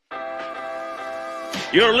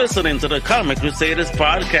You're listening to the Comic Crusaders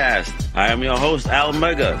podcast. I am your host, Al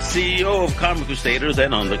Mega, CEO of Comic Crusaders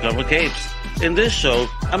and Undercover Capes. In this show,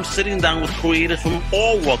 I'm sitting down with creators from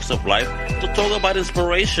all walks of life to talk about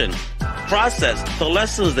inspiration, process, the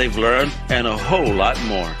lessons they've learned, and a whole lot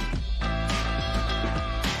more.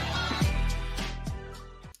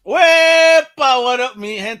 Wepa, what up,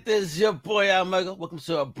 mi gente? It's your boy, Al Mega. Welcome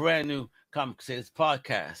to a brand new Comic Crusaders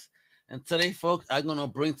podcast. And today, folks, I'm going to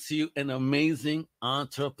bring to you an amazing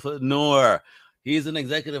entrepreneur. He's an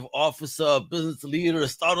executive officer, a business leader, a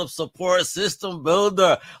startup support system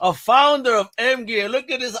builder, a founder of M-Gear.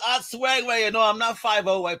 Look at this hot swag right here. No, I'm not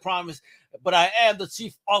 5'0", I promise. But I am the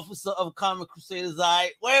chief officer of Comic Crusaders.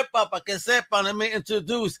 Para que sepan, let me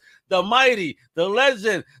introduce the mighty, the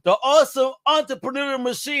legend, the awesome entrepreneur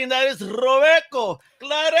machine that is Robeco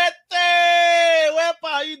Clarete.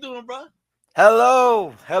 How you doing, bro?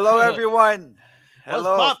 Hello everyone.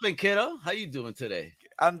 Hello. What's poppin', kiddo? How you doing today?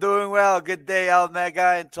 I'm doing well. Good day,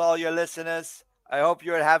 Almega, and to all your listeners. I hope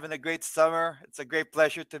you're having a great summer. It's a great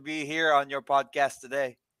pleasure to be here on your podcast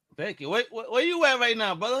today. Thank you. Where you at right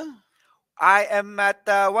now, brother? I am at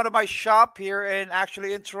one of my shop here in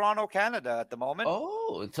Toronto, Canada at the moment.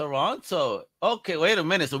 Oh, in Toronto. Okay, wait a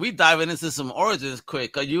minute. So we diving into some origins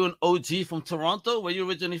quick. Are you an OG from Toronto? Where you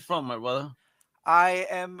originally from, my brother? I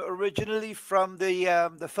am originally from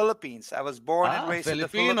the Philippines. I was born and raised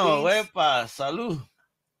Filipino. in the Philippines. Wepa,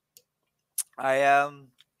 salud.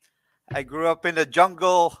 I grew up in the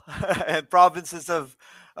jungle and provinces of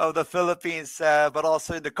the Philippines, but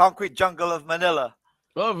also in the concrete jungle of Manila.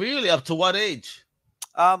 Oh, really? Up to what age?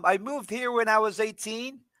 I moved here when I was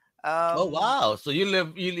 18. Oh, wow. So you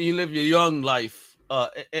live your young life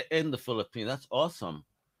in the Philippines. That's awesome.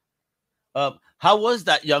 How was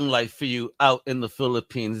that young life for you out in the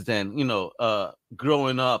Philippines then,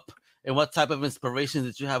 growing up? And what type of inspirations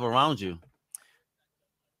did you have around you?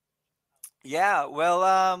 Yeah, well,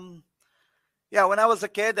 when I was a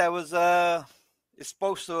kid, I was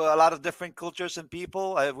exposed to a lot of different cultures and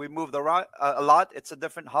people. We moved around a lot. It's a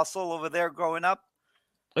different hustle over there growing up.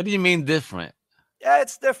 What do you mean different? Yeah,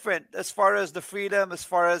 it's different as far as the freedom, as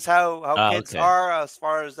far as how kids are, as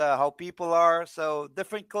far as how people are. So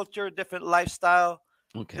different culture, different lifestyle,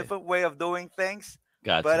 different way of doing things.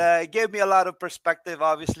 Gotcha. But it gave me a lot of perspective,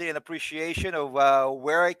 obviously, and appreciation of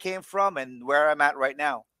where I came from and where I'm at right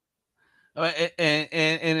now. And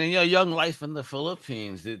in your young life in the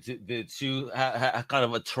Philippines, did you have kind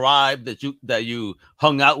of a tribe that you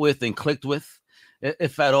hung out with and clicked with,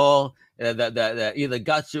 if at all? That either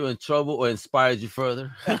got you in trouble or inspired you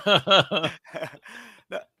further?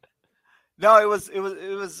 No, it was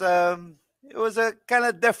a kind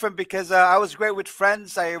of different because I was great with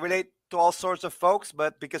friends. I relate to all sorts of folks,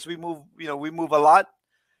 but because we move a lot,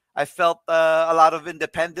 I felt a lot of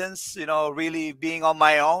independence. Really being on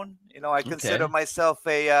my own. I consider myself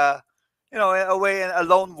a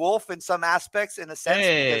lone wolf in some aspects, in a sense,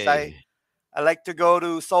 because I like to go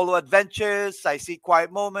to solo adventures. I see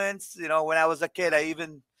quiet moments. When I was a kid, I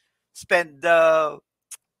even spent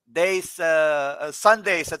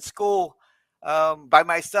Sundays at school by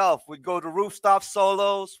myself. We'd go to rooftop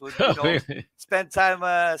solos. Would spend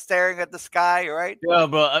time staring at the sky. Right? Yeah,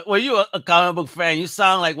 bro. Well, you a comic book fan. You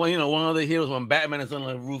sound like one of the heroes when Batman is on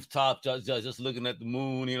the rooftop, just looking at the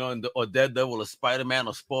moon. Or Daredevil, or Spider-Man,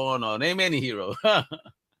 or Spawn, or name any hero.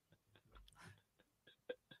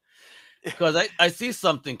 Because I see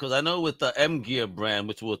something, because I know with the M-Gear brand,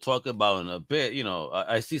 which we'll talk about in a bit,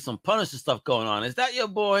 I see some Punisher stuff going on. Is that your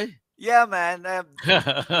boy? Yeah, man.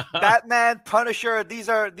 Batman, Punisher, these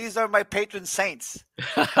are my patron saints.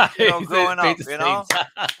 Growing up,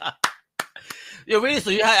 Yeah, really?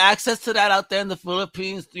 So you had access to that out there in the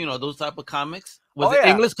Philippines? Those type of comics? Was it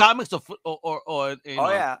English comics or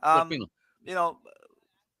Filipino?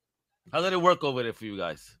 How did it work over there for you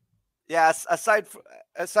guys? Yeah, aside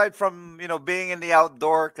from being in the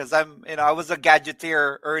outdoor, because I was a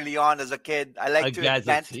gadgeteer early on as a kid. I like to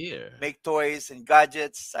invent, make toys and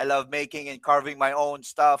gadgets. I love making and carving my own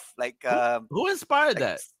stuff. Like who inspired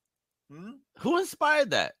that? Who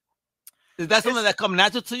inspired that? Is that something that come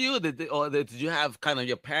natural to you, or did you have kind of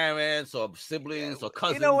your parents or siblings or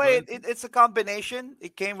cousins? In a way, it's a combination.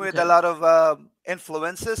 It came with a lot of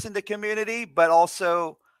influences in the community, but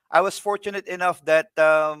also I was fortunate enough that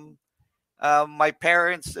my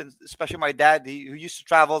parents, and especially my dad, who used to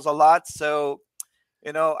travel a lot. So,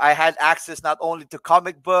 I had access not only to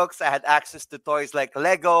comic books, I had access to toys like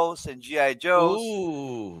Legos and G.I. Joes.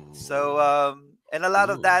 Ooh. So, and a lot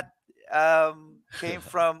of that came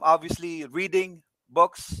from obviously reading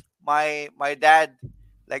books. My dad,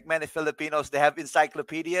 like many Filipinos, they have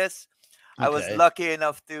encyclopedias. I was Okay. lucky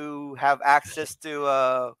enough to have access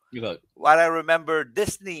to You go. what I remember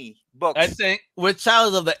Disney I books. think we're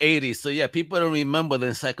childs of the 80s. So yeah, people don't remember the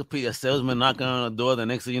encyclopedia salesman knocking on the door. The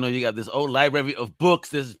next thing you know, you got this old library of books.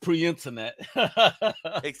 This is pre-internet.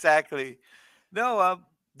 Exactly. No,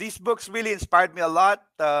 these books really inspired me a lot.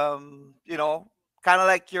 Kind of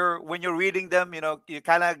like when you're reading them, you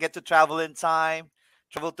kind of get to travel in time,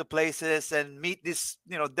 travel to places, and meet these,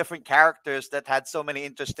 different characters that had so many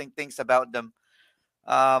interesting things about them.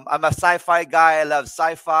 I'm a sci-fi guy. I love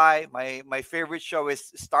sci-fi. My favorite show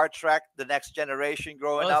is Star Trek: The Next Generation.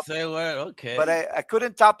 Growing Oh, up, say word. but Okay. I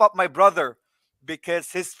couldn't top up my brother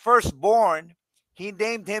because his firstborn, he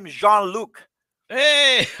named him Jean-Luc.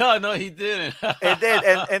 Hey, oh no, he didn't. And then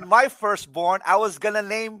and my firstborn, I was gonna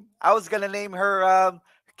name her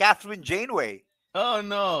Catherine Janeway. Oh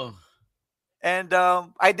no. And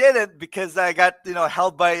I didn't because I got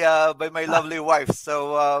held by my lovely wife.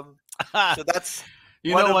 So that's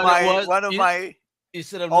You know what it was? one of my You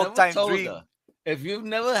should have all never time told dream. her. If you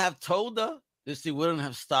never have told her, then she wouldn't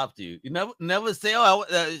have stopped you. You never say, "Oh,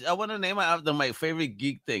 I want to name her after my favorite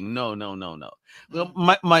geek thing." No, no, no, no. Well,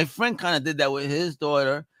 Mm. my friend kind of did that with his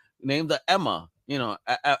daughter, named her Emma.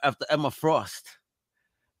 After Emma Frost.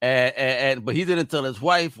 And but he didn't tell his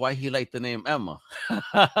wife why he liked the name Emma.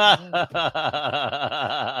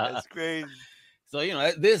 That's crazy. So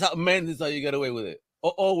this is how men. This is how you get away with it.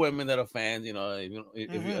 All women that are fans,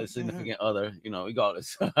 if you're Hmm. a Hmm. significant other,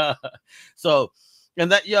 regardless. So, in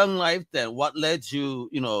that young life, then what led you?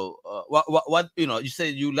 What you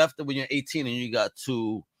said you left when you're 18 and you got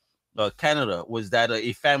to Canada. Was that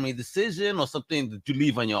a family decision or something that you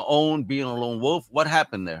leave on your own, being a lone wolf? What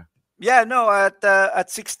happened there? Yeah, no. At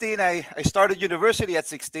 16, I started university at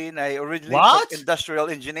 16. I originally took What? industrial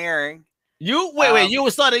engineering. You wait, Um, you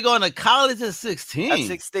started going to college at at 16.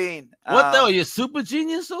 16. What the hell? You're super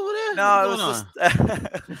genius over there? No, What's I going was just on?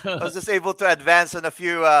 I was just able to advance on a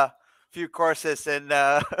few courses, and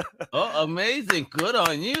Oh, amazing. Good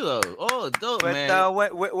on you, though. Oh, dope, but man.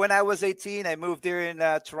 when I was 18, I moved here in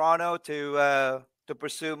Toronto to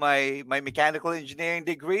pursue my mechanical engineering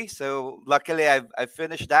degree. So luckily, I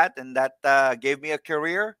finished that, and that gave me a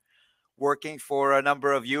career working for a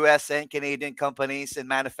number of U.S. and Canadian companies in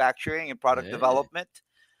manufacturing and product Hey. development.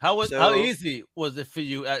 How So easy was it for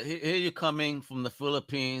you? Here you're coming from the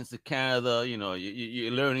Philippines to Canada.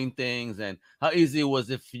 You're learning things, and how easy was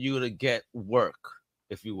it for you to get work,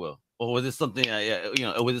 if you will, or was it something?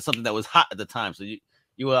 Or was it something that was hot at the time? So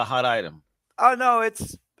you were a hot item. oh no,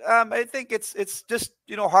 it's I think it's just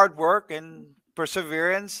hard work and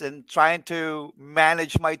perseverance and trying to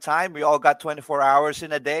manage my time. We all got 24 hours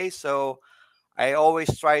in a day, so I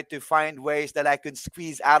always try to find ways that I could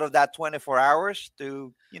squeeze out of that 24 hours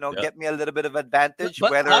to Yeah. get me a little bit of advantage.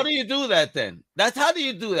 But how Whether do you do that then? How do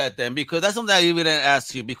you do that then? Because that's something I even didn't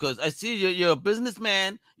ask you. Because I see you're a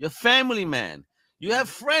businessman, you're a family man, you have Mhm.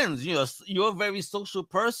 friends, you're a very social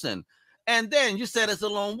person, and then you said as a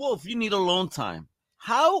lone wolf, you need alone time.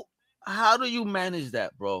 How how do you manage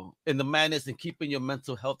that, bro? In the madness and keeping your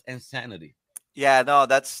mental health and sanity. Yeah, no,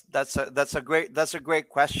 that's a great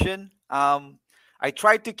question. I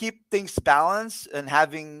try to keep things balanced and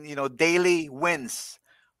having daily wins,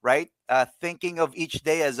 right? Thinking of each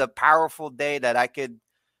day as a powerful day that I could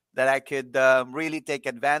really take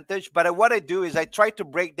advantage. But what I do is I try to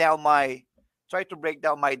break down my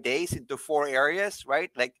days into four areas,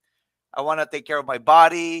 right? Like I want to take care of my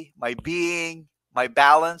body, my being, my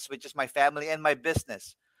balance, which is my family, and my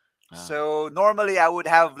business. Ah, So normally I would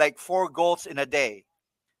have like four goals in a day.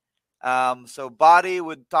 So body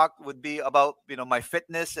would be about my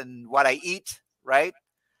fitness and what I eat, right?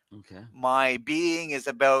 okay. My being is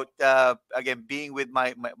about again being with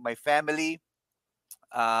my family,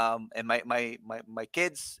 and my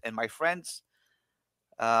kids and my friends.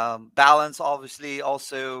 Balance obviously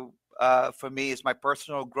also for me is my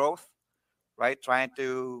personal growth, right? Trying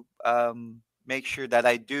to make sure that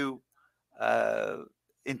I do uh,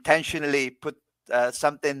 intentionally put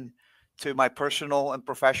something to my personal and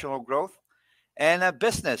professional growth, and a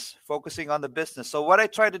business, focusing on the business. So what I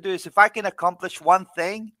try to do is if I can accomplish one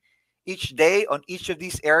thing each day on each of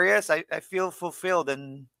these areas, I feel fulfilled,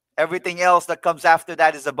 and everything else that comes after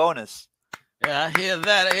that is a bonus. Yeah, I hear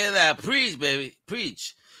that. I hear that. Preach, baby,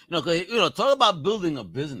 preach. 'Cause, talk about building a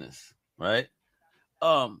business, right?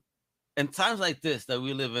 Um, in times like this that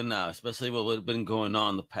we live in now, especially what's been going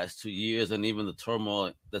on the past 2 years, and even the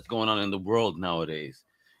turmoil that's going on in the world nowadays,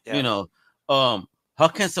 you Yeah. know, um, how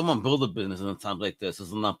can someone build a business in times like this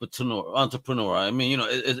as an entrepreneur? I mean,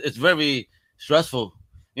 it's very stressful.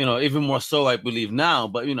 Even more so, I believe now.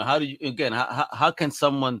 But how do you again? How can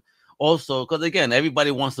someone also because again,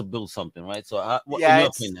 everybody wants to build something, right? So, what in Yeah, your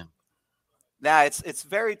it's opinion? now it's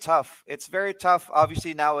very tough. It's very tough,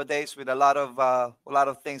 obviously nowadays with a lot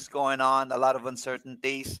of things going on, a lot of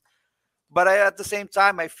uncertainties. But at the same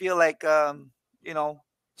time, I feel like you know,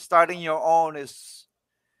 starting your own is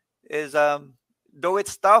though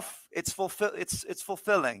it's tough, it's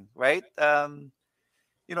fulfilling, right?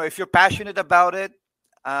 You know, if you're passionate about it,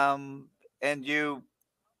 um, and you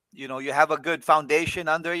know you have a good foundation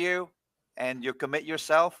under you, and you commit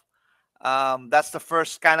yourself, that's the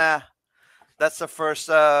first kind of that's the first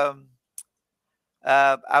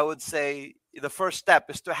I would say the first step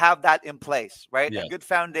is to have that in place, right? A Yeah. good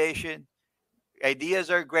foundation. Ideas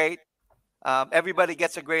are great. Everybody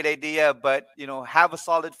gets a great idea, but you know, have a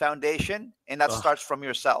solid foundation, and that Oh, starts from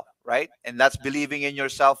yourself, right? And that's believing in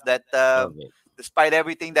yourself that love it. despite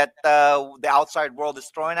everything that the outside world is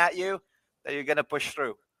throwing at you, that you're gonna push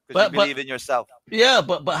through because you But believe in yourself. yeah,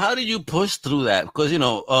 but how do you push through that? Because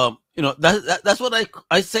that's what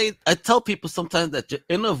I say. I tell people sometimes that your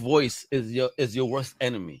inner voice is your worst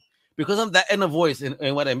enemy because of that inner voice,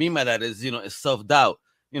 and what I mean by that is it's self doubt.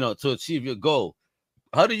 To achieve your goal.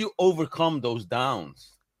 How do you overcome those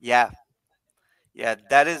downs? Yeah, yeah,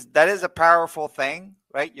 that is a powerful thing,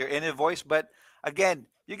 right? Your inner voice, but again,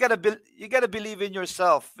 you gotta believe in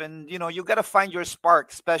yourself, and you know you gotta find your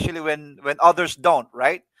spark, especially when others don't,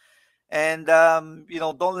 right? And you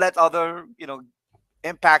know, don't let other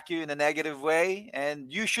impact you in a negative way,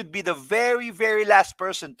 and you should be the very last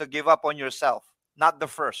person to give up on yourself, not the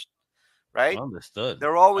first, right? Understood.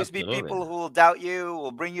 There will always be Absolutely. people who will doubt you,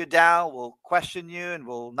 will bring you down, will question you, and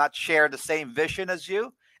will not share the same vision as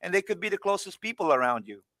you, and they could be the closest people around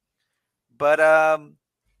you. But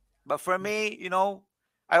for me, you know,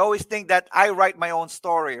 I always think that I write my own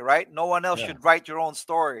story, right? No one else Yeah. should write your own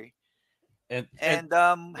story. And And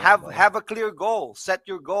yeah, go ahead. have a clear goal, set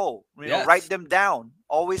your goal, you know, write Yes. them down,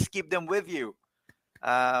 always keep them with you,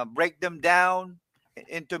 break them down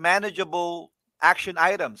into manageable action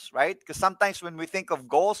items, right? Because sometimes when we think of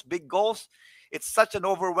goals, big goals, it's such an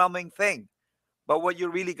overwhelming thing. But what you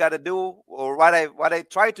really got to do, or what I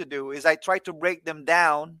try to do, is I try to break them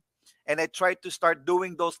down, and I try to start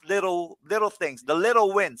doing those little things, the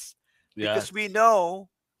little wins, because we Yes. know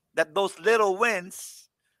that those little wins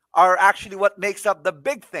are actually what makes up the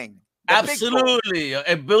big thing, the big goal. Absolutely.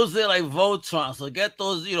 It builds it like Voltron. So get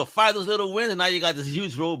those, find those little wins, and now you got this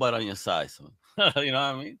huge robot on your side. So you know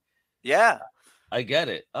what I mean? Yeah. I get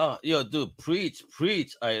it. Oh, dude, preach,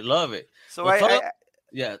 preach. I love it. So Well, talk. I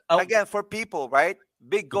Yeah. Oh, again, for people, right?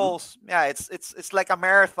 Big mhm. goals, yeah, it's like a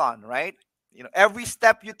marathon, right? You know, every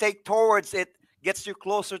step you take towards it gets you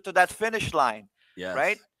closer to that finish line,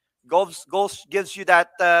 right? Yes. Goals gives you that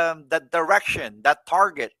direction, that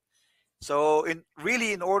target. So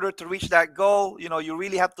in order to reach that goal, you know, you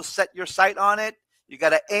really have to set your sight on it. You got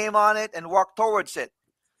to aim on it and walk towards it,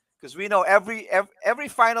 because we know every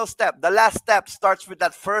final step, the last step starts with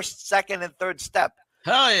that first, second, and third step.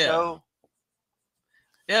 Hell yeah. So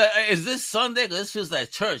Yeah. Is this Sunday? 'Cause this feels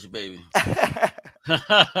like church, baby.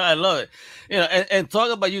 I love it. And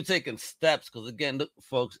talk about you taking steps. Because again, look,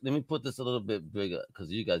 folks, let me put this a little bit bigger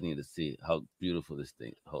because you guys need to see how beautiful this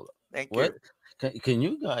thing. Hold up. thank What? you. Can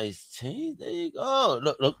you guys change? There you go.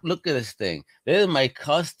 Look at this thing. There's my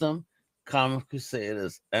custom Common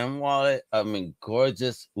Crusaders M wallet. I mean,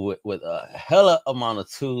 gorgeous with a hella amount of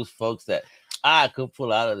tools, folks, that I could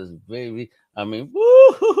pull out of this baby. I mean,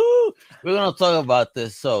 woo! We're gonna talk about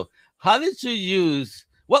this. So, how did you use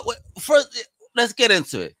what first? Let's get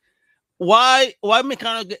into it. Why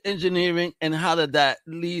mechanical engineering, and how did that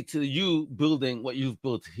lead to you building what you've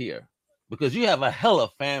built here? Because you have a hella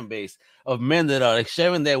fan base of men that are like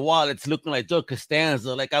sharing their wallets looking like Joe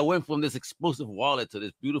Costanza. Like, I went from this explosive wallet to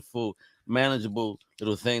this beautiful manageable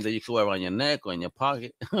little thing that you can wear around your neck or in your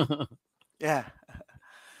pocket. Yeah.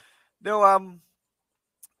 No,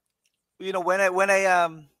 you know,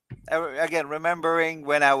 again, remembering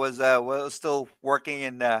when I was still working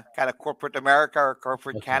in kind of corporate America or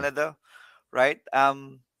corporate Okay. Canada, right?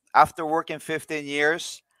 After working 15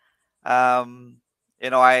 years, um, you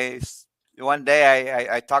know, one day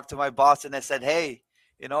I talked to my boss and I said, hey,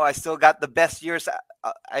 you know, I still got the best years.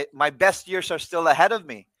 My best years are still ahead of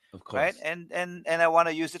me, Of right? course. And I want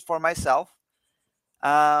to use it for myself.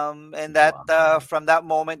 And that Wow. from that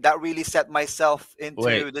moment, that really set myself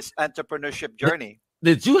Wait, into this entrepreneurship th- journey.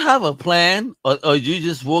 did you have a plan, or you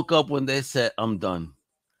just woke up when they said, I'm done?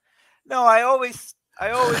 No, I always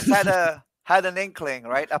had an inkling,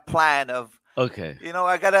 right? A plan of, Okay. you know,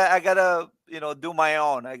 I gotta you know do my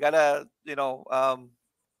own. I gotta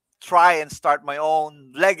try and start my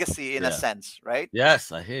own legacy in a Yeah. sense, right?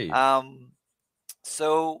 Yes, I hear you. Um,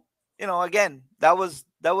 so again, that was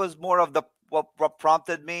more of the what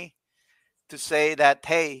prompted me to say that,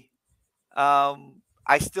 hey,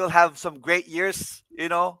 I still have some great years,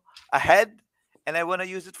 ahead, and I want to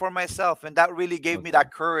use it for myself. And that really gave me Okay.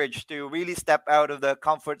 that courage to really step out of the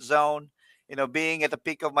comfort zone, being at the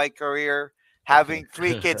peak of my career, Okay. having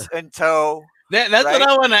three kids in tow, That's what right?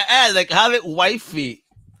 I want to add. Like, how did wifey,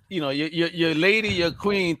 your lady, your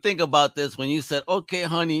queen, think about this when you said, "Okay,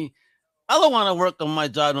 honey, I don't want to work on my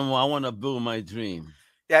job no more. I want to build my dream."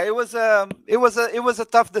 Yeah, it was a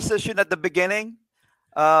tough decision at the beginning,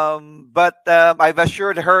 but I've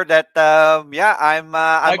assured her that, yeah, I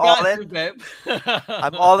I'm all got you, in. babe.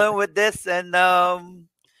 I'm all in with this, and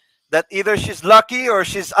that either she's lucky or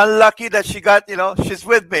she's unlucky that she's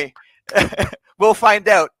with me. We'll find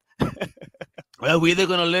out. Well, we're either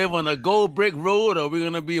gonna live on a gold brick road or we're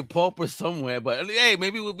gonna be a pauper somewhere. But hey,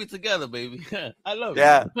 maybe we'll be together, baby. I love you.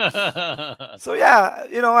 Yeah. So yeah,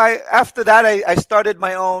 I after that I started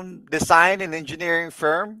my own design and engineering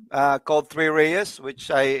firm, called Three Reyes, which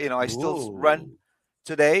I still run Ooh.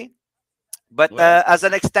 today. But Well, as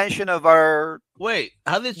an extension of our. wait,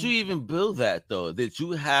 how did you even build that though? Did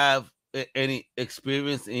you have any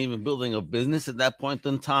experience in even building a business at that point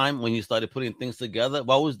in time when you started putting things together?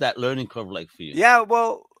 What was that learning curve like for you? Yeah,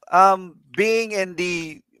 well, being in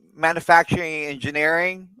the manufacturing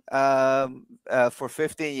engineering, for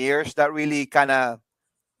 15 years, that really kind of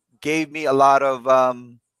gave me a lot of,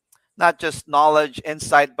 not just knowledge,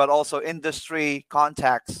 insight, but also industry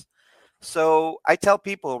contacts. So I tell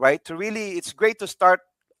people, right, it's great to start,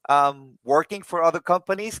 working for other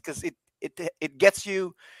companies, because it gets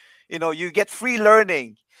you, you get free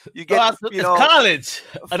learning. You get, Oh, it's college,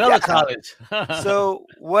 another yeah. college. So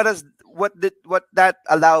what that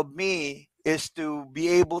allowed me is to be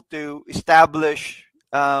able to establish,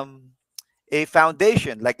 a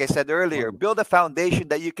foundation, like I said earlier, build a foundation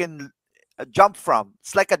that you can, jump from.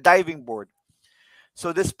 It's like a diving board.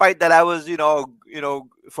 So despite that, I was,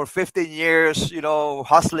 for 15 years,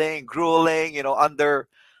 hustling, grueling, under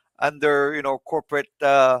corporate,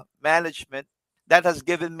 management, that has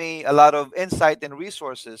given me a lot of insight and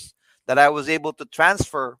resources that I was able to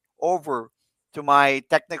transfer over to my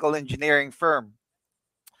technical engineering firm.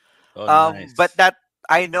 Oh, But nice. that,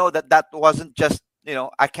 I know that wasn't just,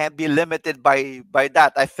 I can't be limited by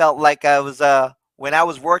that. I felt like I was, when I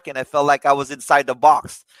was working, I felt like I was inside the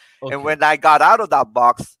box, and Okay. when I got out of that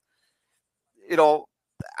box, you know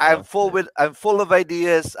Okay. I'm full of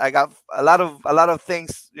ideas. I got a lot of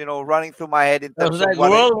things, running through my head in It was terms of like,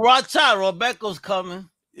 what I. world watch out, Rebecca's coming.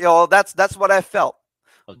 That's what I felt.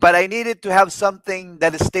 But Okay. I needed to have something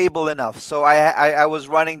that is stable enough. So I was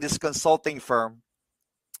running this consulting firm,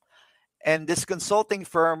 and this consulting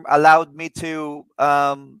firm allowed me to,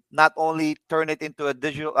 not only turn it into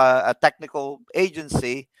a technical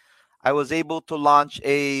agency. I was able to launch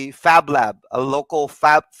a fab lab, a local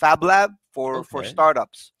fab lab for Okay.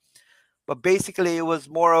 startups. But basically, it was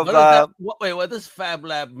more What of does that? a Wait, what does Fab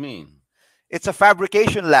Lab mean? it's a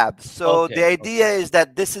fabrication lab. So the Okay. idea Okay. is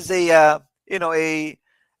that this is a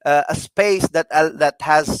space that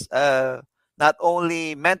has, not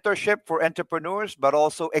only mentorship for entrepreneurs, but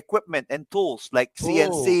also equipment and tools like Oh,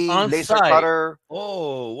 CNC, on laser site. cutter,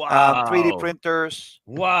 Oh, 3D wow. printers.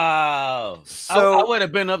 Wow. I So would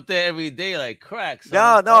have been up there every day like crack. So that's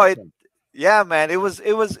no, no, awesome. yeah, man, it was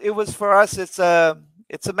for us. It's a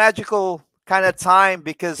magical kind of time,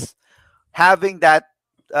 because having that,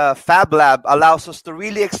 fab lab allows us to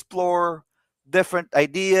really explore different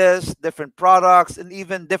ideas, different products, and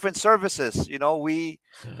even different services.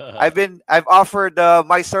 I've offered,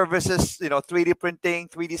 my services, 3D printing,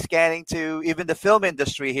 3D scanning, to even the film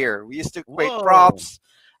industry here. We used to create Whoa. props,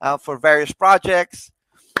 for various projects.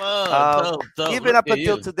 Whoa. Dope, dope. Even Look up at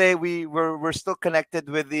until you. today, we're still connected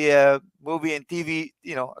with the, movie and TV.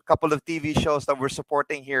 A couple of TV shows that we're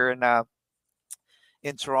supporting here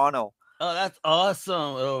in Toronto. Oh, that's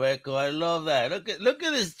awesome, Rebecca. I love that. Look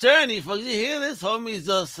at his journey, folks. You hear this? Homie's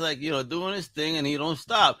just like, doing his thing and he don't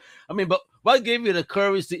stop. I mean, but what gave you the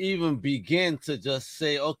courage to even begin to just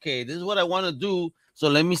say, okay, this is what I want to do. So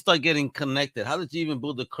let me start getting connected. How did you even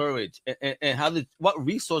build the courage? And what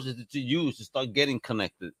resources did you use to start getting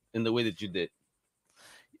connected in the way that you did?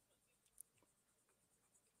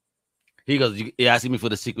 He goes, you're asking me for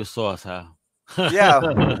the secret sauce, huh? Yeah.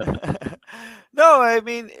 No, I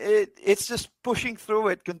mean, it's just pushing through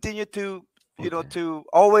it. Continue to, Okay. to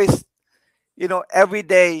always, every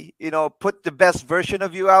day, put the best version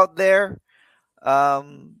of you out there.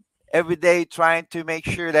 Um, every day trying to make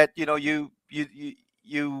sure that, you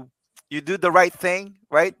you do the right thing,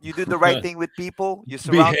 right? You do the right thing with people. You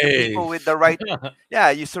surround the people with Behave. the right. Yeah,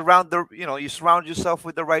 you surround yourself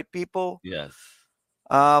with the right people. Yes.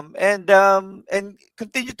 And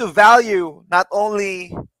continue to value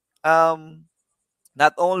um,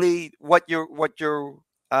 not only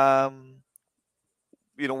um,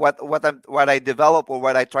 what I develop or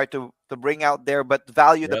what I try to bring out there, but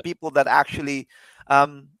value the Yep. people that actually,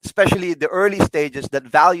 especially the early stages, that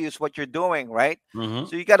values what you're doing, right? Mm-hmm.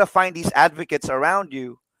 So you got to find these advocates around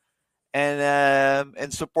you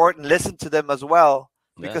and support and listen to them as well,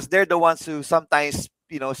 Yeah. because they're the ones who sometimes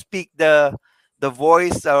speak the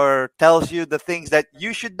voice or tells you the things that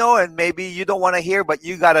you should know and maybe you don't want to hear, but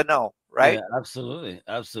you got to know, right? Yeah, absolutely.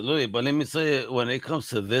 Absolutely. But let me tell you, when it comes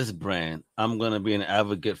to this brand, I'm gonna be an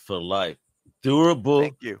advocate for life. Thank Durable,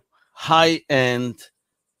 you. high end,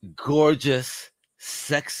 gorgeous,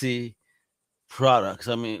 sexy products.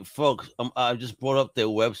 I mean, folks, I just brought up their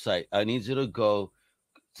website. I need you to go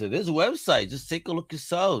to this website. Just take a look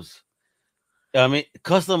yourselves. I mean,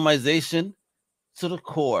 customization to the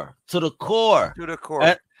core, to the core. To the core.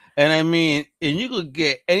 And, and I mean, and you could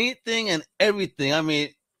get anything and everything. I mean,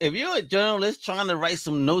 if you're a journalist trying to write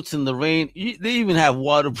some notes in the rain, they even have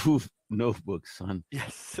waterproof notebooks, son.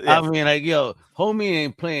 Yes, I yes. mean, like, yo, homie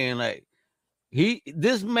ain't playing. Like,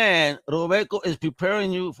 this man, Roberto, is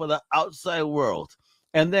preparing you for the outside world.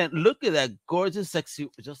 And then look at that gorgeous, sexy,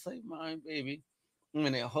 just like mine, baby. I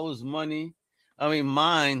mean, it holds money. I mean,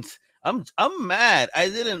 mine's. I'm mad. I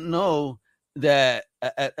didn't know that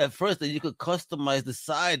at first that you could customize the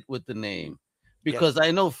side with the name, because Yes.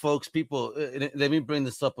 I know, folks. People, let me bring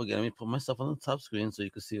this up again. Let me put myself on the top screen so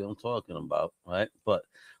you can see what I'm talking about, right? But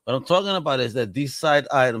what I'm talking about is that these side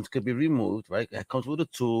items could be removed, right? It comes with a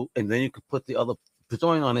tool, and then you could put the other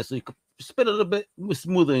joint on it so you could spin it a bit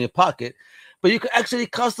smoother in your pocket. But you could actually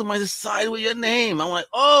customize the side with your name. I'm like,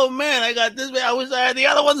 oh man, I got this. Man, I wish I had the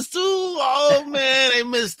other ones too. Oh man, I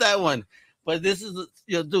missed that one. But this is,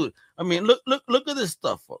 dude. I mean, look at this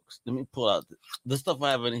stuff, folks. Let me pull out the stuff I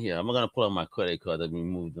have in here. I'm gonna pull out my credit card. Let me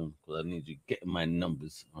move them because I need you getting my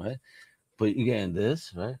numbers, all right? But you getting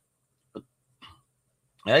this, right?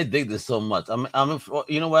 I dig this so much.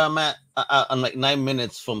 You know where I'm at? I'm like 9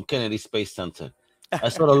 minutes from Kennedy Space Center. I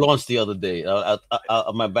sort of launched the other day.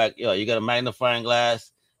 My back, you got a magnifying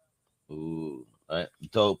glass. Ooh, right,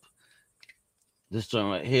 dope. This joint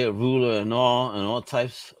right here, ruler and all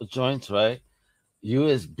types of joints, right?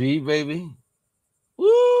 USB, baby.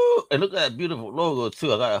 Woo! And look at that beautiful logo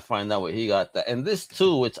too. I gotta find out where he got that. And this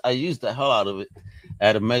too, which I used the hell out of it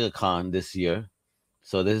at a MegaCon this year.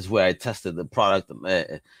 So this is where I tested the product.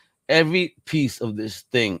 Every piece of this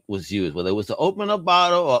thing was used, whether it was to open a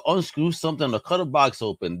bottle or unscrew something or cut a box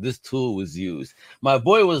open. This tool was used. My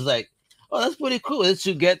boy was like, "Oh, that's pretty cool. Let's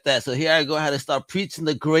you get that." So here I go. I had to start preaching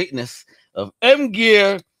the greatness of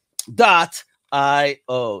mgear.io.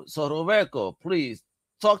 So Roberto, please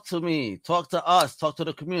talk to me, talk to us, talk to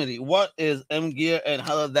the community. What is mgear, and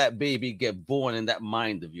how did that baby get born in that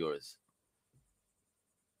mind of yours?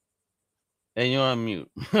 And you're on mute.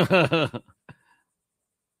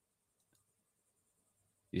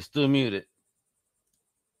 You're still muted.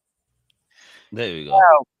 There we go.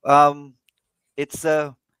 um it's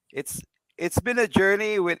it's it's been a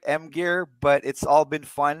journey with M Gear, but it's all been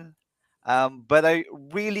fun. But I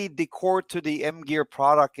really, the core to the M Gear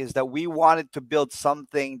product is that we wanted to build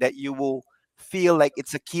something that you will feel like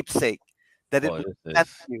it's a keepsake, that it Oh, this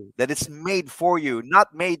represents is, you, that it's made for you, not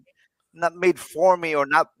made for me, or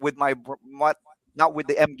not with not with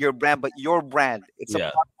the M Gear brand, but your brand. It's a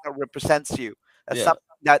yeah, product that represents you. That's yeah, something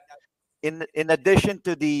that, in addition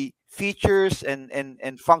to the features and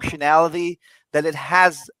functionality, that it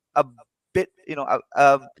has a bit,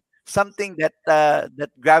 something that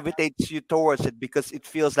gravitates you towards it because it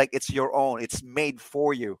feels like it's your own, it's made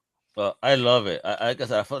for you. well, I love it. Like I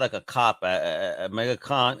said, I felt like a cop at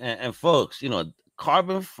MegaCon, and folks,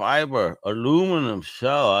 carbon fiber, aluminum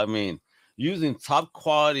shell. I mean, using top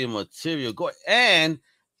quality material, go and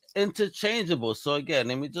interchangeable. So again,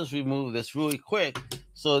 let me just remove this really quick.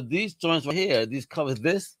 So these joints right here, these covers,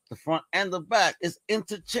 this, the front and the back, is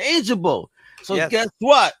interchangeable. So Yes. guess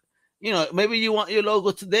what? Maybe you want your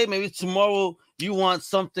logo today, maybe tomorrow you want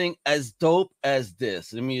something as dope as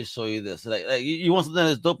this. Let me just show you this. Like you want something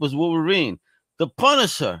as dope as Wolverine, the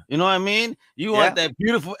Punisher. You know what I mean? You want Yeah. that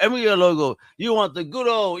beautiful Emilio logo. You want the good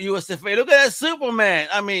old USFA. Look at that Superman.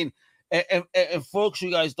 I mean, and folks,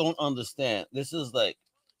 you guys don't understand. This is like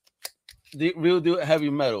the real deal heavy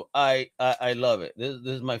metal. I love it. This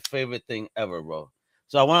is my favorite thing ever, bro.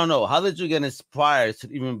 So I want to know, how did you get inspired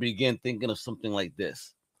to even begin thinking of something like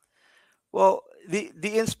this? Well,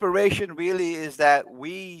 the inspiration really is that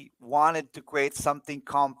we wanted to create something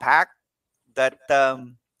compact that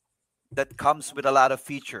that comes with a lot of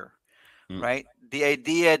feature, Mm. right? The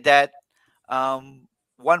idea that um,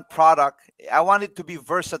 one product, I want it to be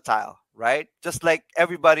versatile, right? Just like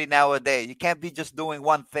everybody nowadays, you can't be just doing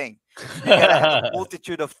one thing. You got to have a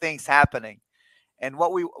multitude of things happening. And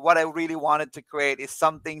what I really wanted to create is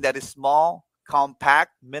something that is small,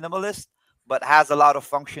 compact, minimalist, but has a lot of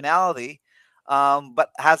functionality, but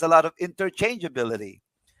has a lot of interchangeability.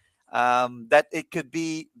 That it could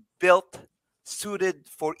be built suited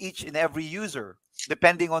for each and every user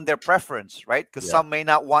depending on their preference, right? Because Yeah. some may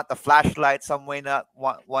not want a flashlight, some may not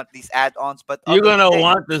want these add-ons, but You're others, gonna hey,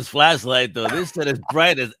 want this flashlight though. This shit is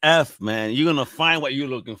bright as F, man. You're gonna find what you're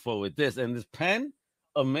looking for with this. And this pen,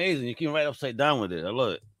 amazing. You can write upside down with it. I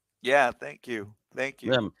love it. yeah, thank you, thank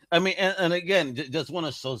Yeah. you. I mean, and again, just want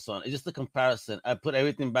to show something. It's just a comparison. I put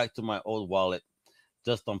everything back to my old wallet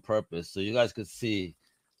just on purpose, so you guys could see.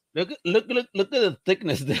 Look at the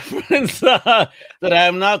thickness difference that I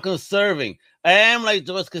am now conserving. I am like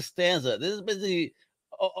George Costanza. This is basically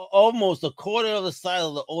almost a quarter of the size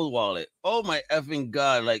of the old wallet. Oh my effing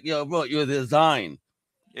god! Like, yo, bro, your design.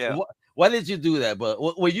 Yeah. Why did you do that? But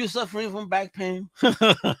were you suffering from back pain?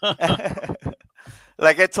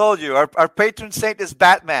 Like I told you, our patron saint is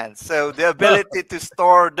Batman. So the ability to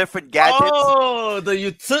store different gadgets. Oh,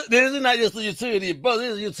 this is not just a utility belt.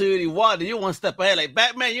 This is a utility wallet. You're one step ahead. Like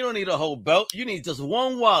Batman, you don't need a whole belt. You need just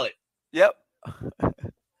one wallet. Yep.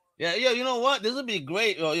 Yeah, you know what? This would be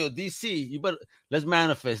great. Yo, DC, you better let's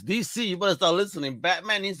manifest. DC, you better start listening.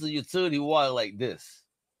 Batman needs a utility wallet like this.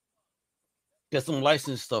 Get some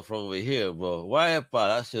licensed stuff over here, bro. Why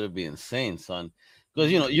that should be insane, son. Because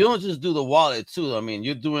you don't just do the wallet too. I mean,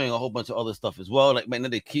 you're doing a whole bunch of other stuff as well, like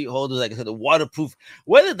magnetic key holders, like I said, the waterproof.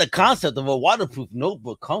 Where did the concept of a waterproof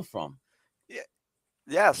notebook come from? Yeah.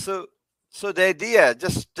 Yeah. So the idea,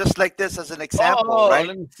 just like this as an example, Oh, right?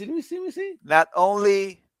 let me see. Not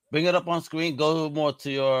only Bring it up on screen. Go more to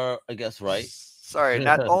your, I guess, right. sorry,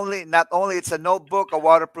 not only it's a notebook, a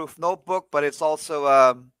waterproof notebook, but it's also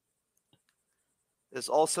a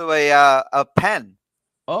pen,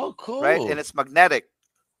 Oh, right? cool. And it's magnetic.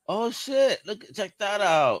 Oh shit! Check that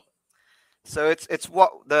out. So it's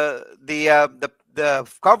what the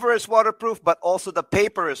cover is waterproof, but also the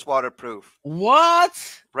paper is waterproof.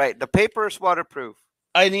 What? Right, the paper is waterproof.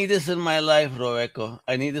 I need this in my life, Roeco.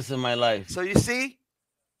 I need this in my life. So you see,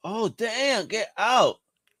 Oh damn! Get out.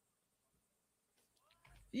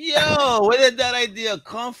 Yo, where did that idea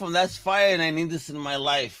come from? That's fire, and I need this in my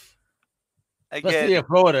life. Especially again, in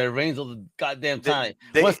Florida, it rains all the goddamn time.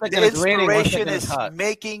 the, 1 second the it's raining, one inspiration second it's is hot.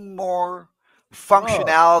 making more Oh,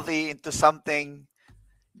 functionality into something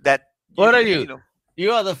that what are you you? you know.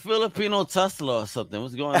 You are the Filipino Tesla or something.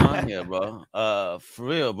 What's going on here, bro? For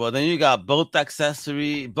real, bro. Then you got both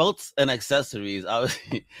bolts and accessories.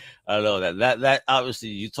 Obviously, I know that obviously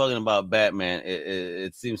you're talking about Batman.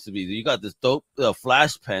 It seems to be you got this dope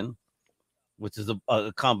flash pen, which is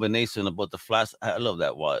a combination of both the flash. I love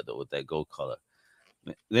that wallet though with that gold color.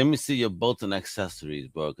 Let me see your bolts and accessories,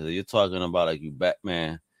 bro, because you're talking about like you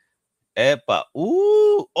Batman. Epa,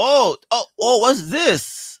 ooh, what's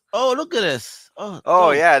this? Oh, look at this. Oh,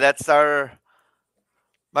 Oh dope. yeah, that's our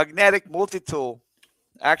magnetic multi-tool.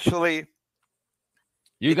 Actually,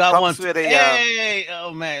 You it got one. comes with a Hey,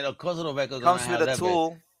 oh man, of course, Rebecca's gonna comes with have a that bitch.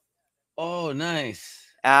 tool, Oh, nice.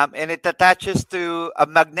 and it attaches to a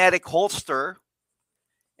magnetic holster,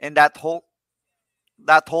 and that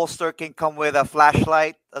holster can come with a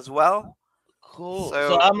flashlight as well. Cool.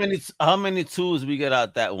 So So how many tools we get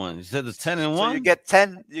out that one? You said the 10 in so you one? get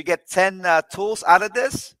 10 tools out of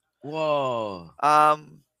this. Whoa.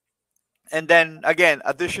 Um, and then again,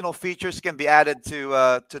 additional features can be added to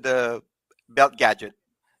the belt gadget.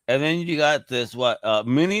 And then you got this what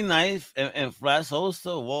mini knife and flash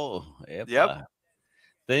holster. Whoa. Yep. Epa.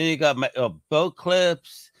 Then you got belt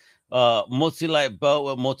clips, multi-light belt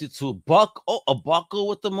with multi-tool a buckle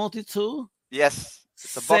with the multi-tool. Yes,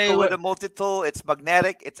 it's a Say buckle with what? a multi-tool. It's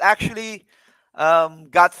magnetic. It's actually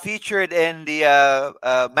got featured in the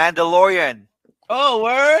Mandalorian. Oh,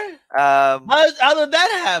 word? Um, How did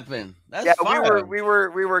that happen? That's yeah, we fire. were we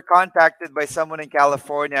were we were contacted by someone in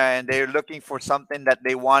California, and they're looking for something that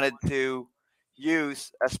they wanted to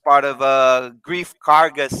use as part of Grief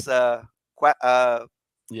Karga's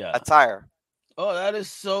Yeah. attire. Oh, that is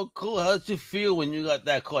so cool. How did you feel when you got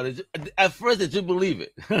that call? At first, did you believe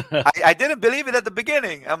it? I didn't believe it at the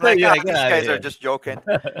beginning. I'm like, You're ah, like, get these out of guys are here. just joking.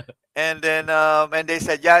 And then and they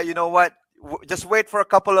said, yeah, you know what? Just wait for a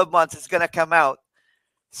couple of months. It's gonna come out.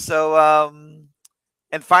 So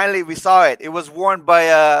and finally we saw it. It was worn by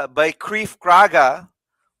Kreef Kraga,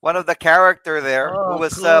 one of the character there, who Oh,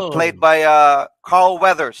 was played cool. by Carl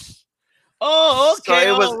Weathers. Oh, So okay.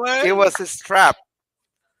 All it right. was his strap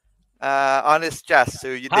on his chest. So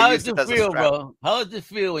they How did used it you as a feel, strap. bro? How did you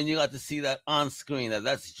feel when you got to see that on screen?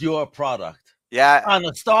 That's your product Yeah, on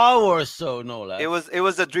a Star Wars show, no less. it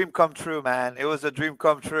was a dream come true, man. It was a dream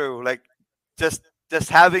come true. Like just just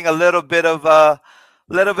having a little bit of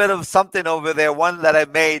something over there. One that I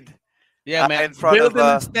made Yeah, man. in front of Building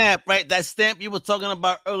the stamp, right? That stamp you were talking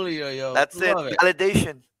about earlier, yo. that's it, Love it.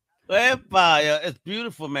 validation. Epa, yeah, it's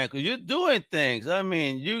beautiful, man. Cause you're doing things. I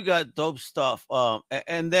mean, you got dope stuff.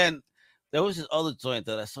 And then there was this other joint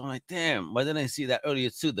that I saw. I'm like, damn, why didn't I see that earlier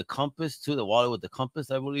too? The compass too, the wallet with the compass,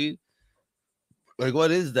 I believe. Like,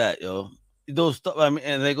 what is that, yo? Those stuff. I mean,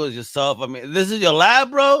 and there goes yourself. I mean, this is your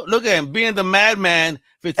lab, bro. Look at him being the madman.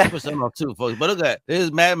 50% off too, folks. But look at this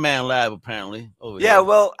is Madman Lab apparently over Yeah, here.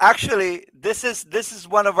 well, actually, this is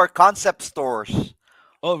one of our concept stores.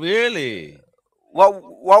 Oh, really?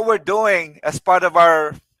 What we're doing as part of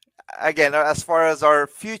our, again, as far as our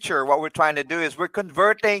future, what we're trying to do is we're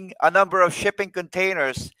converting a number of shipping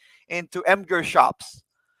containers into MGer shops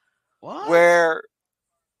What? where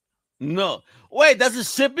No. Wait, that's a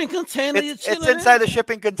shipping container you're it's chilling inside in? the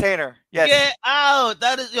shipping container. Yes. Get out.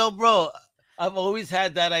 That is, yo, bro. I've always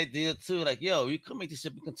had that idea too. Like, yo, you can make the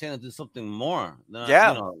shipping container do something more.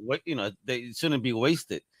 Yeah. They shouldn't be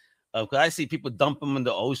wasted. Because I see people dump them in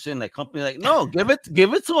the ocean. Like company, like, no, give it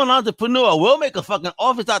to an entrepreneur. We'll make a fucking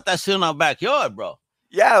office out that shit in our backyard, bro.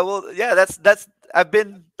 Yeah, well, yeah, that's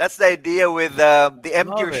the idea with the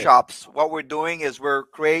Love MGer it. shops. What we're doing is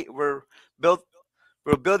built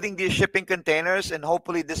we're building these shipping containers, and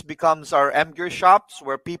hopefully this becomes our MGer shops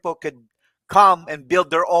where people could come and build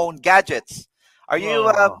their own gadgets.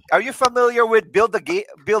 Bro. Are you familiar with Build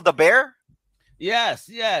a Bear? Yes,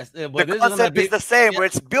 yes. The But this is gonna concept is be the same, yeah, where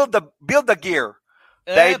it's build a gear.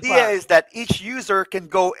 The idea epa. is that each user can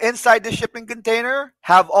go inside the shipping container,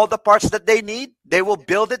 have all the parts that they need. They will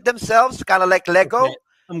build it themselves, kind of like Okay. Lego.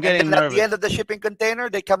 I'm And getting then at the nervous. end of the shipping container,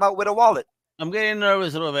 they come out with a wallet. I'm getting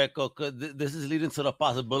nervous, Rebecca, because this is leading to the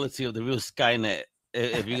possibility of the real Skynet.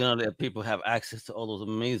 If you're gonna let people have access to all those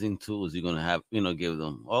amazing tools, you're gonna have, give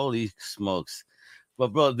them all these smokes.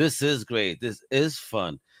 But bro, this is great. This is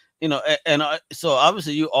fun. So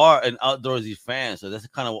obviously you are an outdoorsy fan, so that's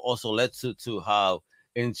kind of also led to how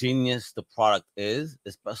ingenious the product is,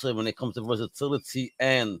 especially when it comes to versatility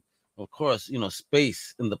and, of course,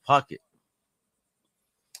 space in the pocket.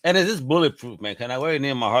 And it is bulletproof, man. Can I wear it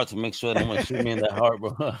near my heart to make sure no one shoot me in the heart,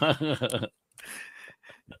 bro?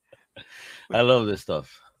 I love this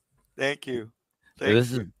stuff. Thank you. So Thank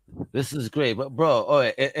you. this is great, but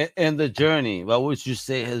bro, and the journey, what would you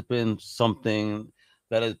say has been something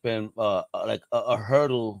that has been like a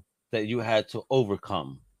hurdle that you had to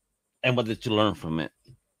overcome, and what did you learn from it?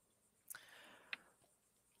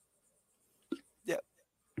 Yeah.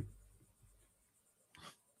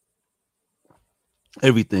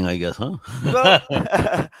 Everything, I guess, huh? Well,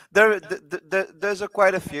 there's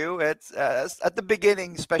quite a few. It's at the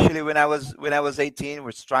beginning, especially when I was 18,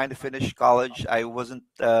 was trying to finish college. I wasn't,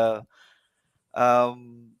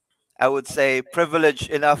 um, I would say, privileged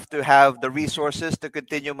enough to have the resources to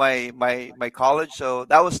continue my college. So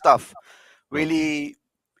that was tough. Okay, Really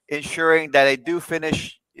ensuring that I do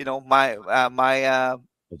finish, my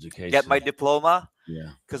get my education. diploma,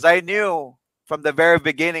 Yeah, because I knew from the very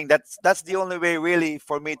beginning that's the only way really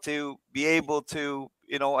for me to be able to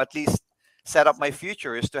at least set up my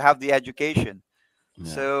future is to have the education.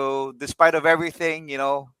 yeah, So despite of everything,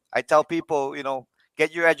 I tell people,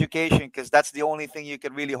 get your education because that's the only thing you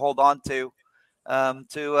can really hold on to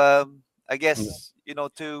I yeah. guess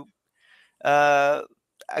to uh,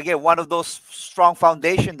 again one of those strong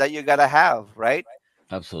foundation that you gotta have, right?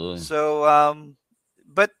 Absolutely So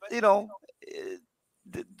but eh,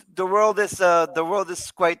 the, the world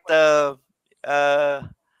is quite uh,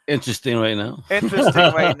 interesting right now. interesting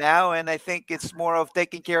right now, and I think it's more of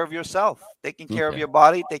taking care of yourself, taking care of Okay, your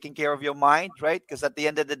body, taking care of your mind, right? Because at the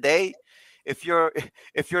end of the day, if your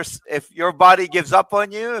if your body gives up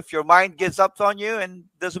on you, if your mind gives up on you, and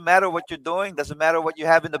doesn't matter what you're doing, doesn't matter what you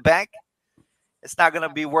have in the bank, it's not going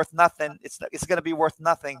to be worth nothing. It's going to be worth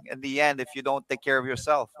nothing in the end if you don't take care of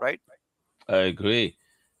yourself, right? I agree.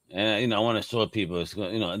 And I want to show people.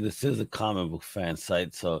 This is a comic book fan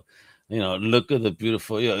site, so look at the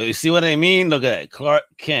beautiful. You see what I mean? Look at that, Clark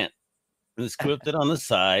Kent. It's scripted on the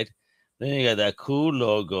side. Then you got that cool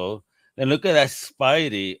logo. And look at that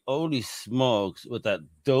Spidey. Holy smokes, with that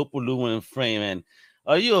dope aluminum frame. And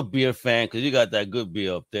are you a beer fan? Because you got that good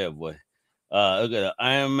beer up there, boy. Look at the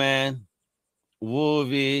Iron Man.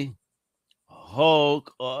 Wolvie,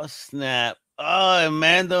 Hulk, or Snap. Oh, and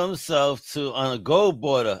Mando himself too on a gold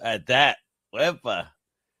border at that. Wepa.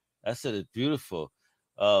 That shit is beautiful.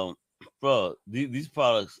 Um, bro, these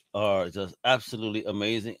products are just absolutely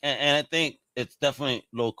amazing. And I think it's definitely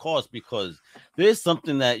low cost because there's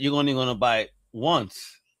something that you're only gonna buy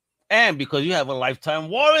once. And because you have a lifetime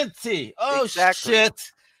warranty. Oh Exactly.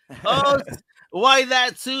 shit. Oh, why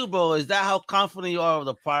that too, bro? Is that how confident you are of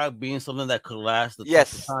the product being something that could last the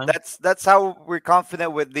test of Yes, time? that's how we're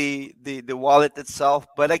confident with the wallet itself.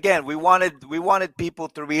 But again, we wanted people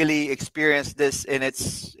to really experience this in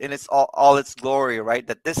its all its glory, right?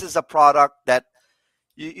 That this is a product that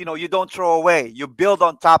you don't throw away. You build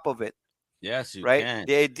on top of it, Yes, you right? can.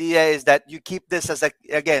 The idea is that you keep this as a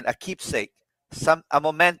keepsake, a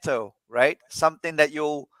memento, right? Something that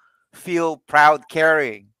you'll feel proud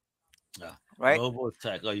carrying, Yeah. right?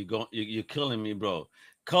 Robotech. Oh, you're killing me, bro.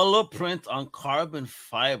 Color print on carbon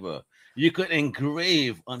fiber. You could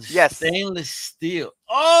engrave on Yes. stainless steel.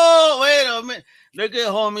 Oh, wait a minute. Look at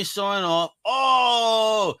homie showing off.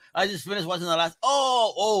 Oh, I just finished watching the last.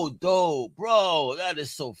 Oh, dope, bro. That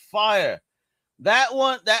is so fire. That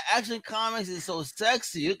one, that Action Comics is so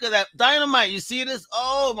sexy. Look at that Dynamite. You see this?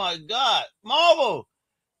 Oh my god, Marvel.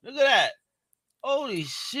 Look at that. Holy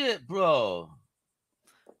shit, bro.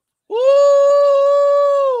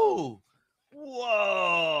 Woo!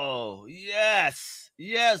 Whoa! Yes,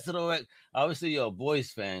 yes, Roek. Obviously, you're a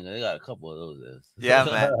boys fan. They got a couple of those. Yeah,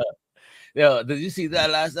 man. Yo, did you see that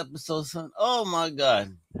last episode, son? Oh my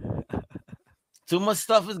god, too much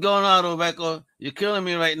stuff is going on, Rebecca. You're killing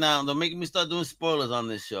me right now. Don't make me start doing spoilers on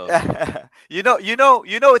this show.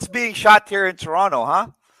 It's being shot here in Toronto, huh?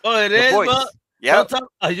 Oh, it The is, bro. Boys. Don't Yep. tell.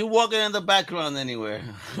 Are you walking in the background anywhere?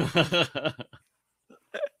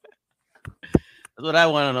 That's what I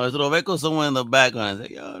want to know. Is Robeco somewhere in the background? It's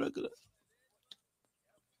like, yo, look at it.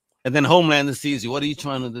 And then Homelander sees you. What are you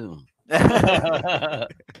trying to do? You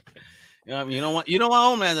know what I mean? You don't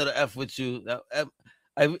want Homelander to F with you.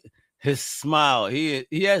 His smile. He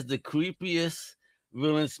has the creepiest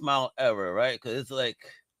villain smile ever, right? Because it's like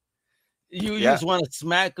you Yeah. just want to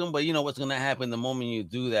smack him, but you know what's gonna happen the moment you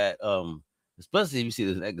do that. Especially if you see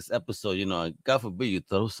this next episode, God forbid you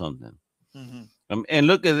throw something. Mhm. And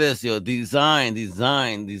look at this, design.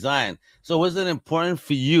 So was it important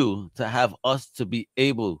for you to have us to be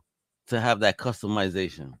able to have that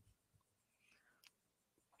customization?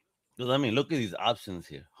 Because I mean, look at these options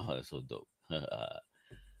here. Oh, that's so dope. Look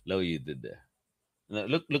what you did there.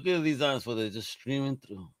 Look at the designs for the just streaming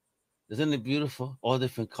through. Isn't it beautiful? All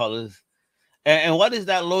different colors. And what is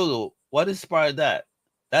that logo? What inspired that?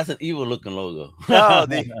 That's an evil looking logo. No,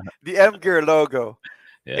 the M Gear logo.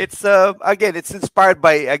 Yeah, It's again, it's inspired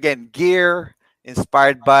by gear,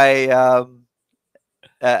 inspired by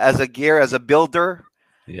as a gear as a builder,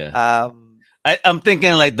 yeah. um, I'm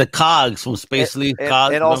thinking like the cogs from and, Space Leaf and,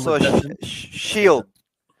 cogs. and Remember also a Jetson? shield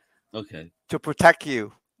Okay. to protect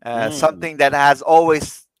you. Mm. Something that has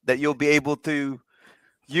always that you'll be able to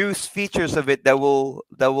use features of it that will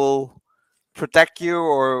protect you,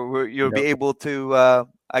 or you'll be Yep. able to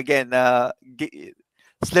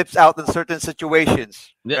slips out in certain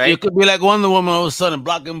situations, Yeah, you right? could be like Wonder Woman all of a sudden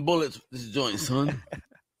blocking bullets with this joint, son.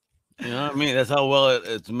 You know what I mean? That's how well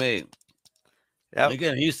it's made. Yep.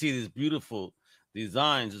 Again, you see these beautiful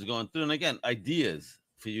designs just going through, and again, ideas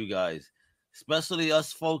for you guys, especially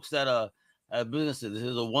us folks that are at businesses. This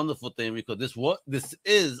is a wonderful thing because this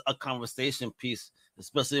is a conversation piece,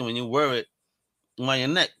 especially when you wear it on your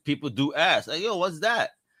neck. People do ask, like, "Yo, what's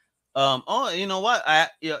that?" Oh, you know what?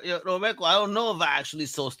 Roberto, I don't know if I actually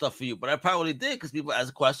sold stuff for you, but I probably did because people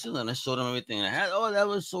asked questions and I showed them everything I had. Oh, that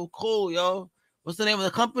was so cool, yo. What's the name of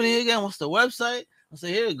the company again? What's the website? I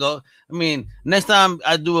say, here you go. I mean, next time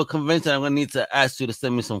I do a convention, I'm gonna need to ask you to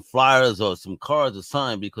send me some flyers or some cards or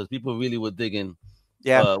something because people really were digging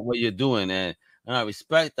Yeah. what you're doing, and I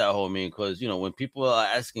respect that whole mean because when people are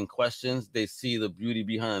asking questions, they see the beauty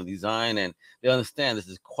behind the design and they understand this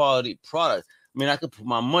is quality product. I mean, I could put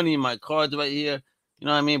my money in my cards right here. You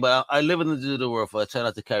know what I mean? But I live in the digital world, so I try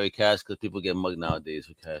not to carry cash because people get mugged nowadays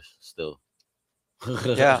with cash still.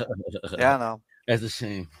 Yeah. Yeah. No. That's a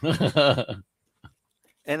shame.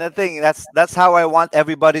 And I think that's how I want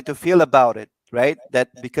everybody to feel about it, right? That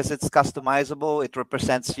because it's customizable, it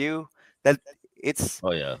represents you. That it's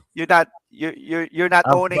Oh yeah, you're not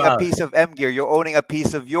I'm owning a proud. piece of M Gear. You're owning a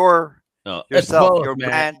piece of No, it's yourself, both, your man.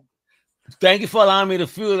 brand. Thank you for allowing me to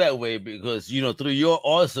feel that way because through your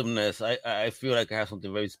awesomeness, I feel like I have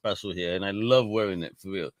something very special here, and I love wearing it for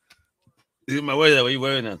real. You might wear that way. You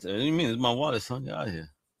wearing that? What do you mean? It's my wallet, son. Get out here.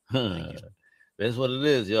 Thank you. That's what it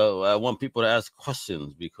is, yo. I want people to ask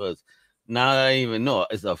questions because Now that I even know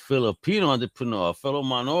it's a Filipino entrepreneur, a fellow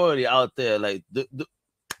minority out there. Like,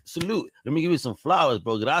 salute. Let me give you some flowers,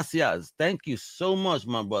 bro. Gracias. Thank you so much,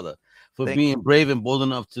 my brother, for Thank being you. brave and bold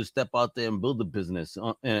enough to step out there and build a business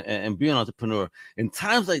and be an entrepreneur in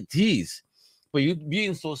times like these. But you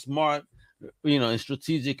being so smart, and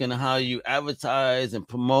strategic in how you advertise and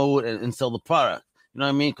promote and sell the product. You know what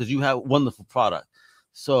I mean? Because you have wonderful product.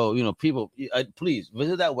 So, people, please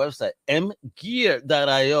visit that website,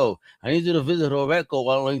 mgear.io. I need you to visit Robeco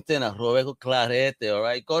while on LinkedIn, Robeco Clarete, all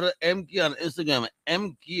right? Go to mgear on Instagram,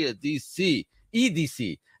 mgeardc,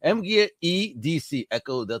 EDC, mgear EDC,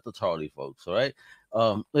 Echo Delta Charlie, folks, all right?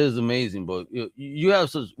 It is amazing, bro. You have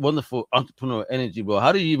such wonderful entrepreneur energy, bro.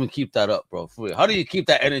 How do you even keep that up, bro? For real. How do you keep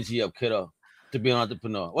that energy up, kiddo, to be an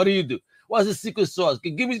entrepreneur? What do you do? What's the secret sauce?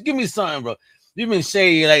 Give me something, bro. You've been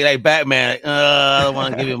shady like Batman. I don't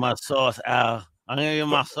want to give you my sauce, Al. I'm gonna give you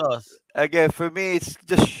my sauce. Again, for me, it's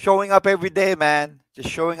just showing up every day, man. Just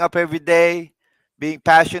showing up every day, being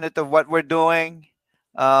passionate of what we're doing.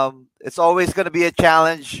 It's always going to be a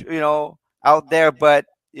challenge, out there, but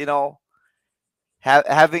you know,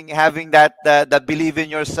 having that belief in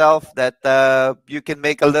yourself that you can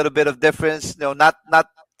make a little bit of difference. Not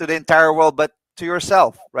to the entire world, but to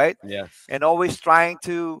yourself, right? Yes. And always trying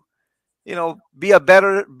to, be a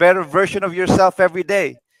better version of yourself every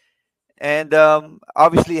day. And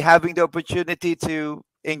obviously having the opportunity to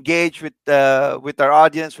engage with our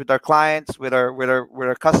audience, with our clients, with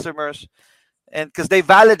our customers, and because they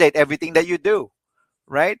validate everything that you do,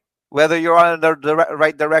 right? Whether you're on the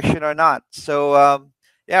right direction or not. So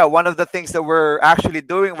yeah, one of the things that we're actually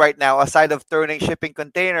doing right now, aside of turning shipping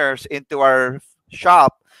containers into our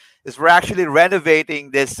shop, is we're actually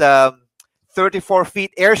renovating this 34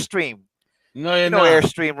 feet airstream. No, You you're know not.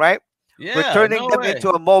 airstream, right? We're Yeah, turning no them way. into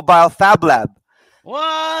a mobile fab lab.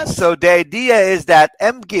 What? So the idea is that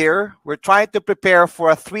M Gear, we're trying to prepare for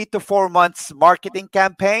a 3 to 4 months marketing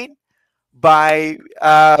campaign by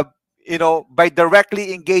by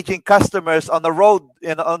directly engaging customers on the road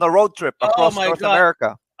on a road trip Oh across my North God.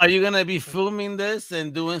 America. Are you gonna be filming this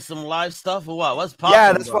and doing some live stuff or what? What's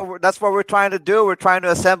Yeah, popping, bro? that's what we're trying to do. We're trying to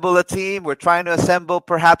assemble a team. We're trying to assemble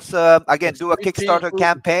perhaps A again do a street team? Kickstarter Ooh.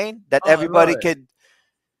 campaign that Oh, I love everybody it. could.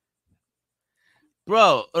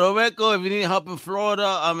 Bro, Roberto, if you need help in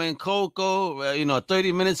Florida, I'm in Cocoa,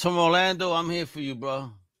 30 minutes from Orlando. I'm here for you,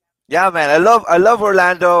 bro. Yeah, man, I love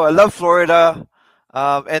Orlando. I love Florida,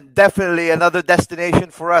 and definitely another destination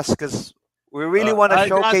for us because we really want to I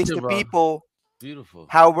got showcase you, to bro. people Beautiful.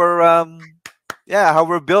 how we're how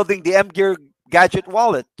we're building the M Gear gadget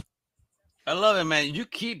wallet. I love it, man. You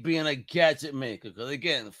keep being a gadget maker. Because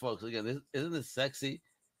again, folks, isn't this sexy?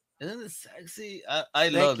 Isn't it sexy? I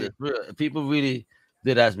love Thank this. you. People really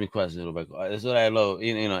did ask me questions, Rebecca. That's what I love.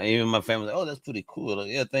 Even my family, like, oh, that's pretty cool. Like,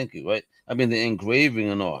 yeah, thank you. Right? I mean, the engraving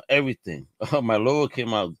and all, everything. My logo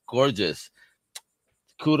came out gorgeous.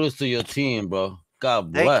 Kudos to your team, bro.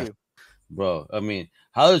 God Thank bless, you. bro. I mean,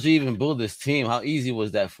 how did you even build this team? How easy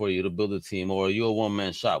was that for you to build a team, or are you a one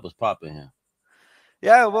man shop? What's popping here?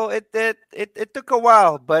 Yeah, well, it took a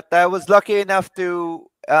while, but I was lucky enough to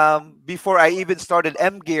before I even started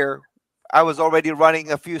M Gear, I was already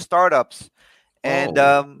running a few startups, and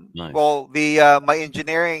Oh, nice. well, the my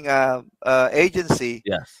engineering agency,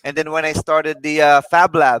 Yes, and then when I started the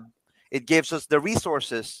Fab Lab, it gives us the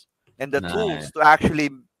resources and the nice. tools to actually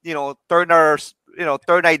turn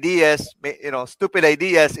ideas, stupid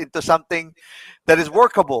ideas into something that is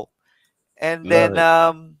workable. And Love then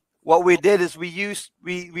it. what we did is we used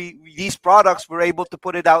these products, we're able to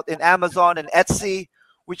put it out in Amazon and Etsy,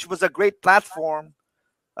 which was a great platform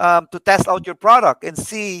to test out your product and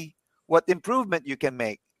see what improvement you can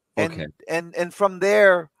make. Okay. And from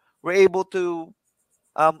there, we're able to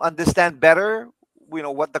understand better,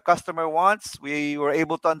 what the customer wants. We were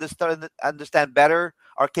able to understand better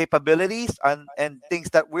our capabilities and things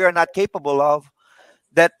that we are not capable of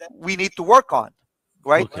that we need to work on,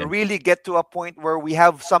 right? To Okay. really get to a point where we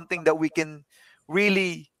have something that we can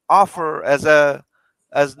really offer as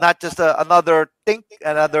not just another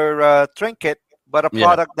trinket, but a Yeah.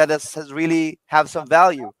 product that has really have some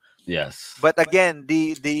value. Yes. But again,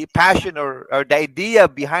 the passion or the idea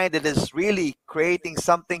behind it is really creating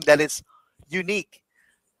something that is unique,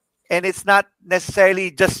 and it's not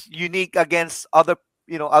necessarily just unique against other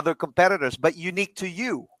competitors, but unique to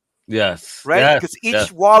you, Yes. right? Yes. Because Yes.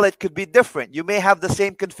 each wallet could be different. You may have the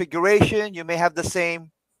same configuration, you may have the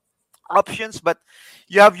same options, but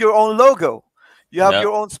you have your own logo, you have Yep.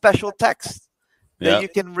 your own special text that Yep. you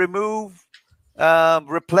can remove,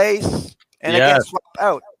 replace, and again Yes. swap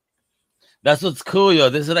out. That's what's cool, yo.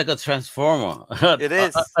 This is like a transformer, a, It a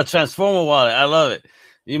is. a transformer wallet. I love it.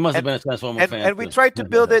 You must have been a Transformer fan. And we tried to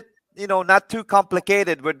build it, not too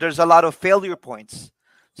complicated, where there's a lot of failure points.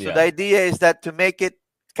 So the idea is that to make it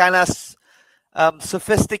kind of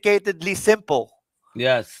sophisticatedly simple.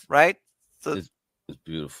 Yes. Right? So it's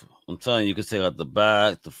beautiful. I'm telling you can take out the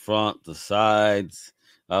back, the front, the sides.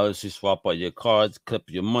 Obviously, swap out your cards, clip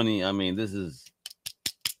your money. I mean, this is...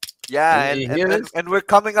 Yeah, and we're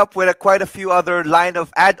coming up with quite a few other line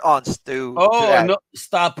of add-ons to no,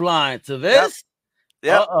 stop lying to this.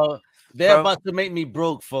 Yep. They're about to make me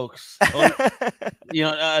broke, folks. I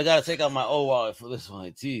gotta take out my old wallet for this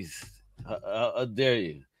one. Jeez, how dare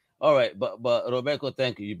you? All right, but Roberto,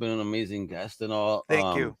 thank you. You've been an amazing guest and all.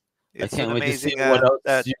 Thank you. It's I can't an wait amazing to see what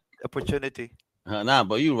else opportunity.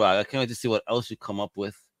 But you rock. I can't wait to see what else you come up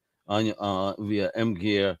with on your via M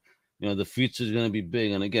Gear. The future is gonna be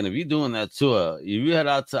big. And again, if you're doing that tour, if you head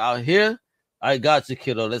out here, I got you,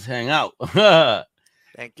 kiddo. Let's hang out.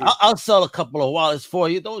 Thank you. I'll sell a couple of wallets for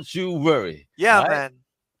you. Don't you worry. Yeah, right? man.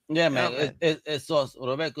 Yeah, man. It's awesome.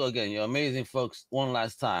 Roberto, again, you're amazing, folks. One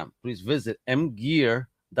last time, please visit mgear.io.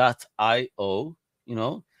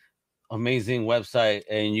 Amazing website,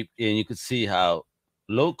 and you can see how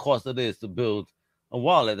low cost it is to build a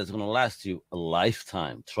wallet that's going to last you a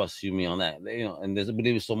lifetime. Trust me on that. And there's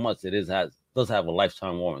believe it so much it does have a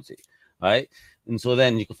lifetime warranty, right? And so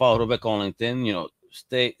then you can follow Rebecca on LinkedIn.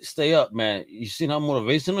 Stay up, man. You seen how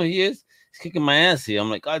motivational he is? He's kicking my ass here. I'm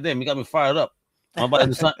like, God damn, you got me fired up. I'm about to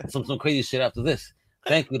do some crazy shit after this.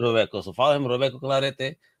 Thank you, Rebecca. So follow him, Rebecca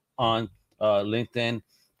Clarete, on LinkedIn.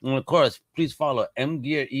 And of course, please follow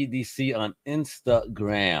MGear EDC on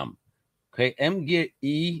Instagram. Okay, MGear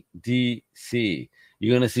EDC.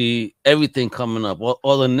 You're gonna see everything coming up,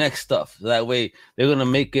 all the next stuff. So that way, they're gonna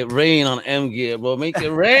make it rain on MGear, bro. Make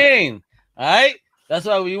it rain. All right. That's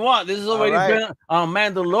what we want. This has already been on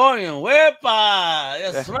Mandalorian. Wepa!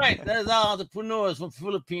 That's right. That's how entrepreneurs from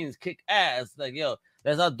Philippines kick ass. Like,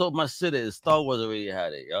 that's how dope my shit is. Star Wars already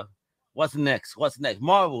had it, yo. What's next?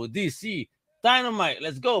 Marvel, DC, Dynamite.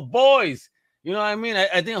 Let's go, boys. You know what I mean?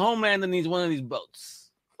 I think Homelander needs one of these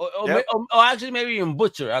belts. Or actually, maybe even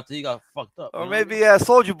Butcher after he got fucked up. Or maybe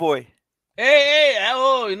Soldier Boy. Hey,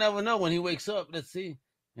 you never know when he wakes up. Let's see.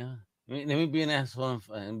 Yeah. Let me be an asshole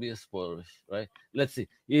and be a spoiler, right? Let's see.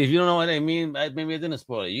 If you don't know what I mean, maybe I didn't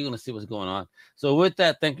spoil it. You're going to see what's going on. So with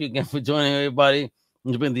that, thank you again for joining everybody.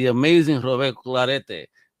 It's been the amazing Roberto Clarete,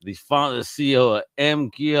 the founder, CEO of M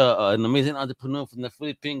Gear, an amazing entrepreneur from the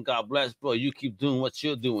Philippines. God bless, bro. You keep doing what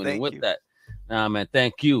you're doing. Thank and with you. that, man,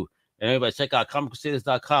 thank you. And everybody check out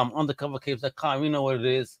ComicCrusaders.com, undercovercapes.com. You know what it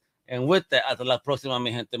is. And with that, hasta la próxima,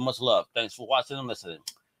 mi gente. Much love. Thanks for watching and listening.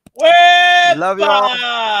 Love you all.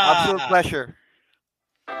 Absolute pleasure.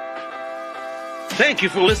 Thank you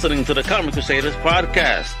for listening to the Comic Crusaders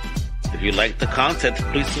podcast. If you like the content,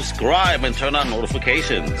 please subscribe and turn on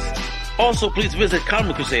notifications. Also, please visit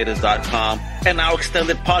ComicCrusaders.com and our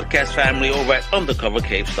extended podcast family over at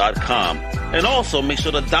UndercoverCapes.com. And also, make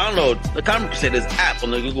sure to download the Comic Crusaders app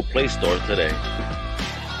on the Google Play Store today.